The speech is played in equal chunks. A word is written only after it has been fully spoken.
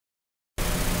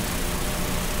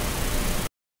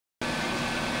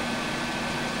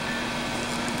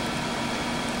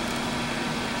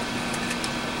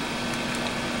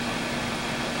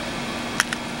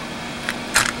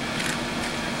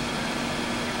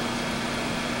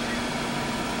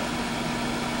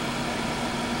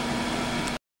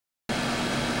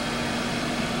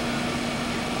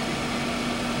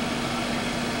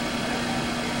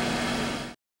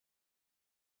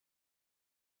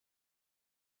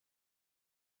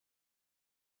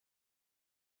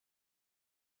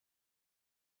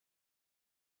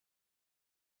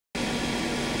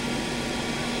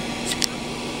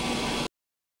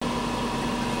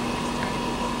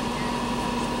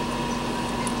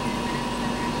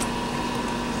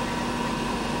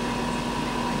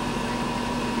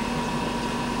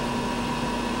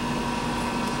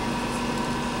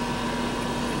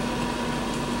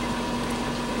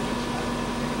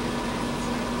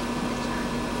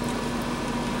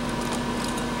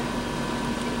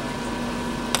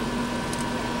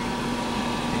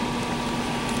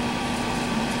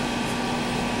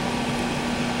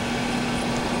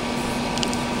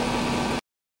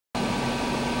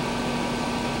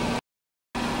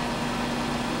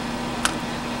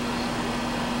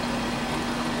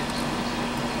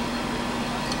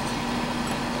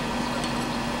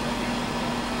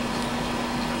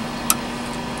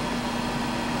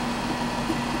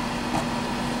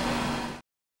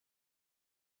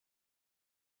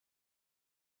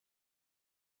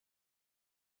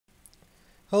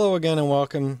Hello again and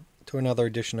welcome to another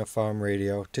edition of Farm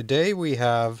Radio. Today we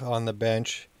have on the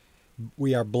bench,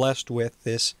 we are blessed with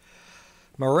this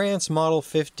Marantz Model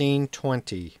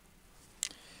 1520.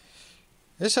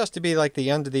 This has to be like the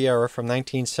end of the era from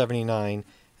 1979.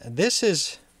 This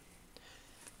is,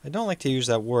 I don't like to use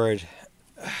that word,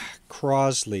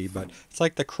 Crosley, but it's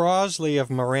like the Crosley of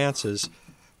Marantz's,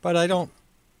 but I don't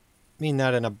mean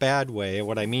that in a bad way.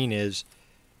 What I mean is,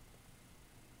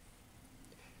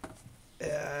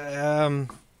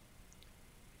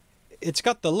 it's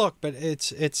got the look, but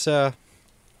it's a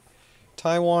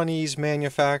Taiwanese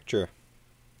manufacturer.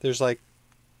 There's like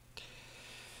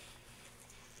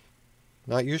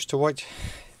not what you're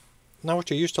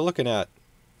used to looking at.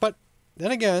 But then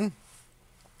again,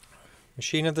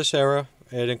 machine of this era,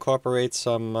 it incorporates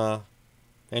some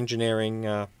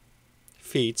engineering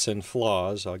feats and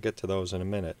flaws. I'll get to those in a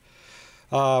minute.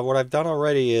 What I've done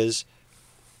already is,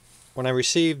 when I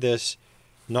received this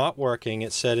not working,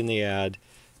 it said in the ad,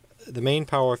 the main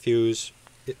power fuse,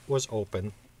 it was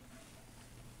open.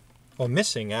 Or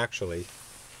missing, actually.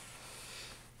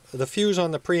 The fuse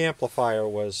on the preamplifier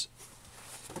was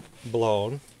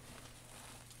blown.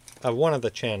 One of the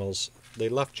channels, the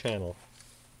left channel.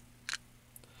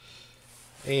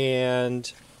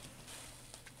 And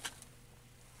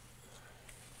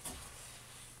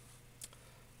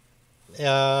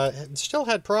it still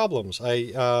had problems.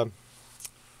 I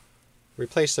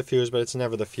replaced the fuse, but it's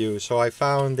never the fuse. So I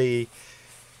found the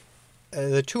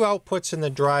two outputs in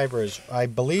the drivers. I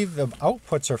believe the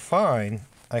outputs are fine.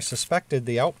 I suspected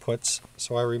the outputs,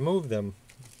 so I removed them.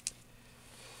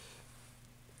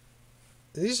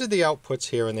 These are the outputs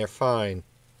here, and they're fine.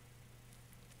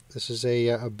 This is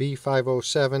a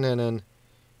B507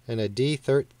 and a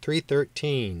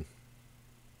D313.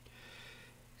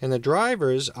 And the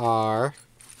drivers are, of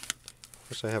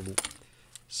course I have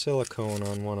silicone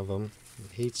on one of them,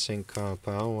 heatsink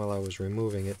compound, while I was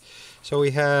removing it. So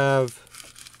we have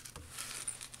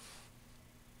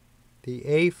the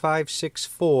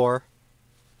A564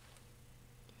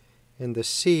 and the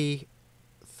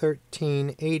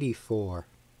C1384.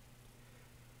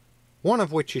 One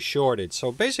of which is shorted.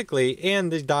 So basically,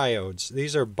 and the diodes.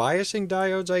 These are biasing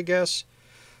diodes, I guess.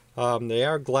 They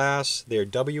are glass. They're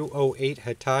W08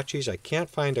 Hitachis. I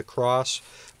can't find a cross,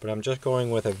 but I'm just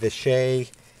going with a Vishay,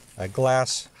 a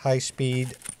glass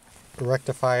high-speed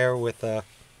rectifier with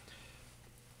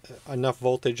enough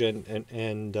voltage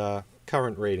and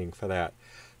current rating for that.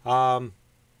 And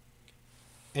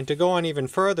to go on even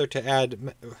further, to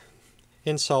add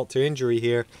insult to injury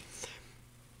here,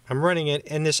 I'm running it,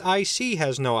 and this IC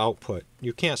has no output.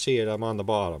 You can't see it. I'm on the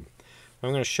bottom.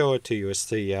 I'm going to show it to you. It's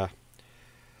the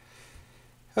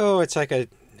it's like a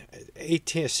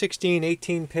 16,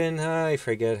 18 pin. I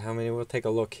forget how many. We'll take a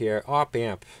look here. Op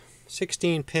amp,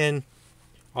 16 pin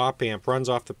op amp, runs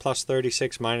off the plus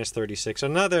 36, minus 36.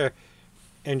 Another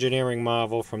engineering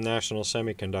marvel from National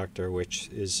Semiconductor, which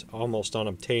is almost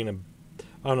unobtainium.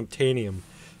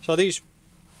 So these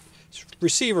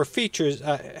receiver features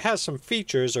has some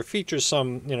features, or features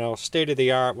some, state of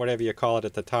the art, whatever you call it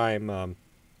at the time,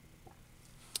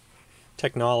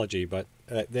 technology, but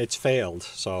it's failed.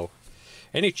 So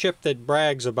any chip that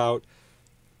brags about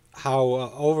how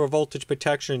over voltage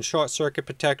protection, short circuit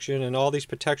protection, and all these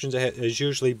protections is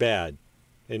usually bad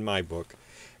in my book.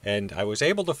 And I was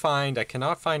able to find, I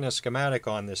cannot find a schematic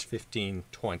on this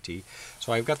 1520.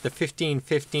 So I've got the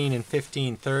 1515 and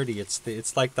 1530.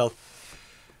 It's like the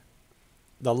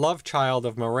love child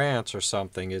of Marantz or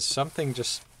something. Is something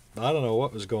just, I don't know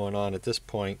what was going on at this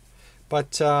point.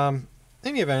 But in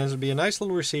any event, it would be a nice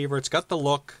little receiver. It's got the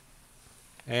look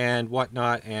and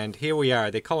whatnot. And here we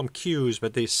are. They call them Qs,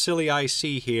 but the silly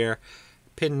IC here,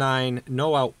 pin 9,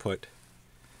 no output.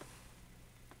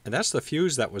 And that's the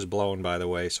fuse that was blown, by the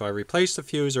way. So I replaced the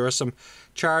fuse. There are some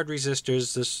charred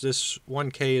resistors. This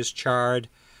 1K is charred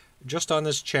just on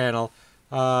this channel.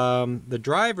 The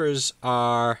drivers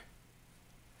are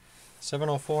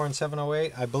 704 and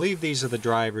 708. I believe these are the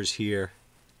drivers here.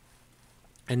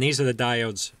 And these are the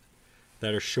diodes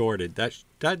that are shorted.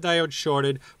 That diode's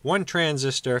shorted. One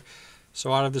transistor.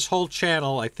 So out of this whole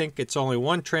channel, I think it's only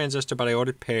one transistor, but I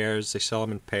ordered pairs. They sell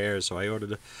them in pairs. So I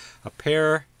ordered a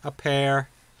pair,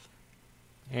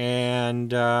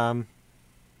 and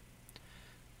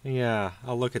yeah,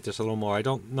 I'll look at this a little more. I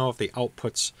don't know if the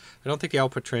outputs, I don't think the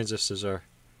output transistors are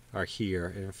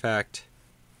here. In fact,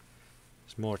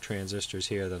 there's more transistors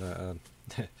here than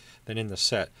than in the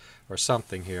set, or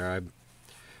something here. I'm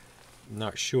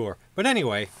not sure. But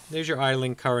anyway, there's your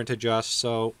idling current adjust.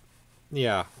 So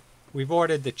yeah, we've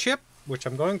ordered the chip, which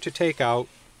I'm going to take out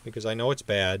because I know it's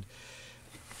bad.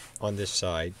 on this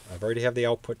side. I've already have the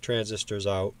output transistors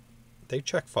out. They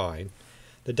check fine.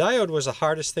 The diode was the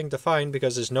hardest thing to find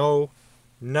because there's no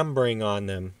numbering on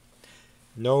them.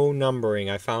 No numbering.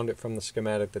 I found it from the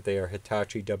schematic that they are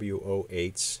Hitachi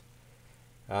W08s.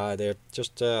 They're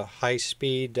just a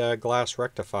high-speed glass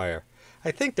rectifier.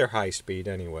 I think they're high-speed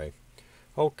anyway.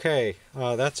 Okay,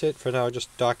 that's it for now.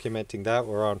 Just documenting that.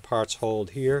 We're on parts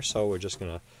hold here, so we're just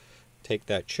going to take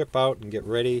that chip out and get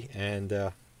ready, and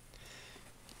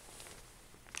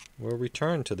we'll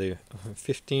return to the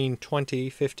 1520,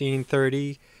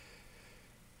 1530,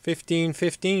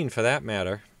 1515 for that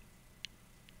matter.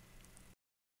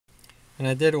 And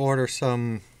I did order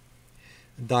some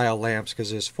dial lamps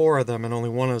because there's 4 of them and only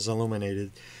one is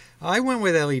illuminated. I went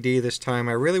with LED this time.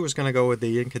 I really was going to go with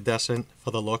the incandescent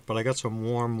for the look, but I got some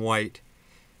warm white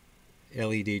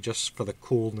LED just for the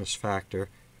coolness factor.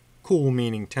 Cool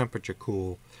meaning temperature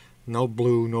cool. No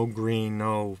blue, no green,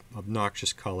 no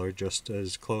obnoxious color, just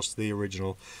as close to the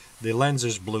original. The lens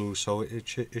is blue, so it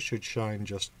should shine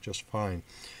just fine.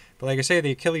 But like I say,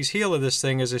 the Achilles heel of this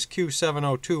thing is this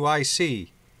Q702 IC.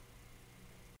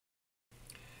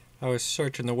 I was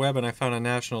searching the web and I found a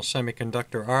National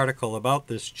Semiconductor article about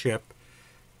this chip,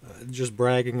 just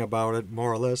bragging about it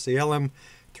more or less. The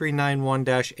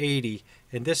LM391-80,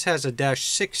 and this has a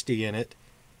 -60 in it.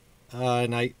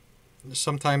 And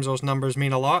sometimes those numbers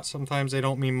mean a lot, sometimes they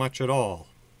don't mean much at all.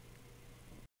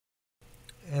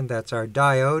 And that's our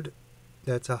diode.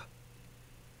 That's a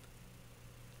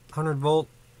 100 volt,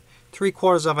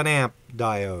 3/4 of an amp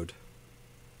diode.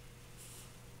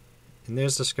 And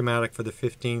there's the schematic for the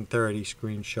 1530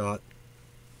 screenshot,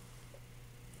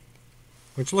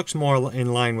 which looks more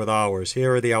in line with ours.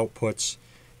 Here are the outputs,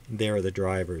 and there are the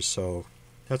drivers. So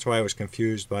that's why I was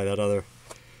confused by that other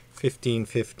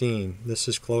 1515. This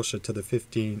is closer to the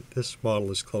 15. This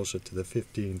model is closer to the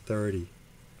 1530.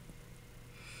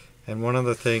 And one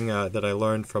other thing that I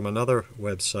learned from another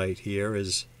website here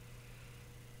is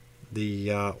the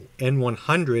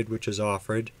N100, which is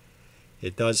offered.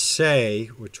 It does say,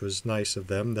 which was nice of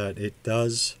them, that it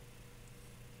does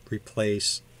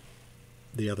replace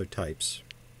the other types.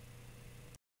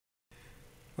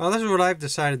 Well, this is what I've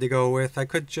decided to go with. I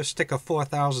could just stick a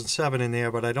 4007 in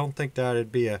there, but I don't think that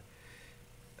would be a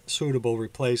suitable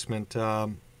replacement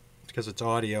because it's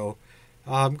audio.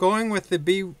 I'm going with the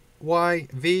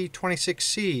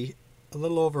BYV26C, a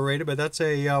little overrated, but that's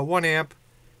a 1 amp,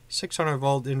 600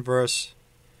 volt inverse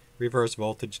reverse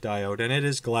voltage diode, and it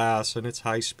is glass and it's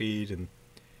high speed, and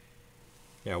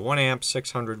yeah, 1 amp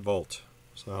 600 volt.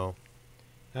 So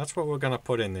that's what we're going to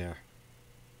put in there.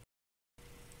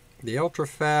 The ultra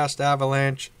fast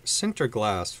avalanche sinter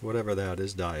glass, whatever that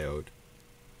is, diode.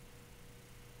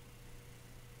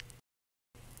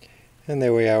 And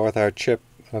there we are with our chip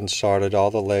unsoldered.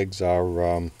 All the legs are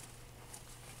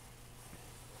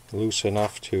loose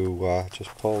enough to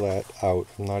just pull that out.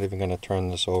 I'm not even going to turn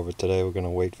this over today. We're going to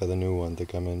wait for the new one to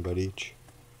come in, but each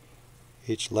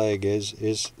leg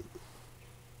is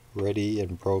ready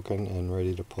and broken and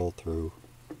ready to pull through.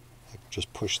 I could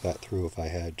just push that through if I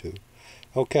had to.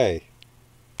 Okay,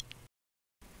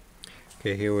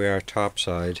 here we are top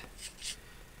side.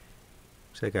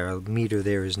 Looks like our meter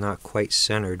there is not quite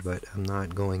centered, but I'm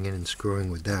not going in and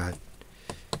screwing with that.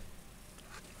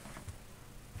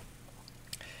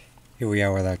 Here we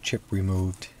are with our chip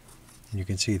removed, and you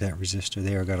can see that resistor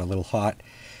there got a little hot.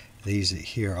 These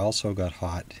here also got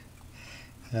hot.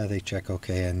 They check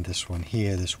okay, and this one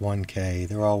here, this 1K,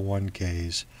 they're all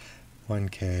 1Ks.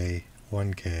 1K,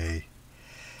 1K.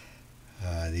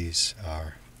 These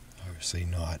are obviously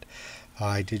not.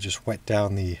 I did just wet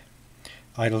down the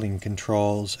idling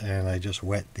controls, and I just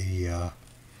wet the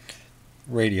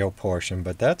radio portion,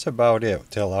 but that's about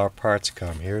it till our parts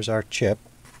come. Here's our chip.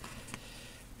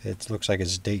 It looks like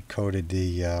it's date coded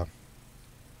the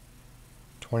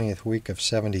 20th week of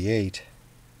 78.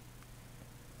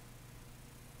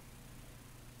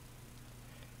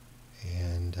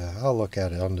 And I'll look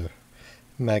at it under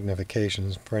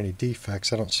magnifications for any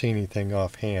defects. I don't see anything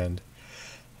offhand.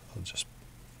 I'll just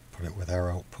put it with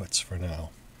our outputs for now.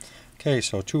 Okay,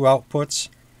 so 2 outputs,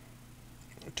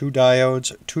 2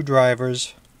 diodes, 2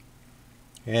 drivers,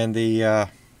 and the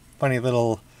funny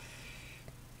little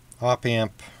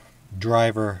op-amp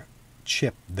driver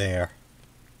chip there.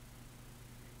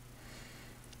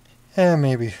 And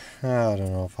maybe, I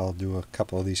don't know if I'll do a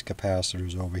couple of these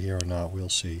capacitors over here or not. We'll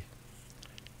see.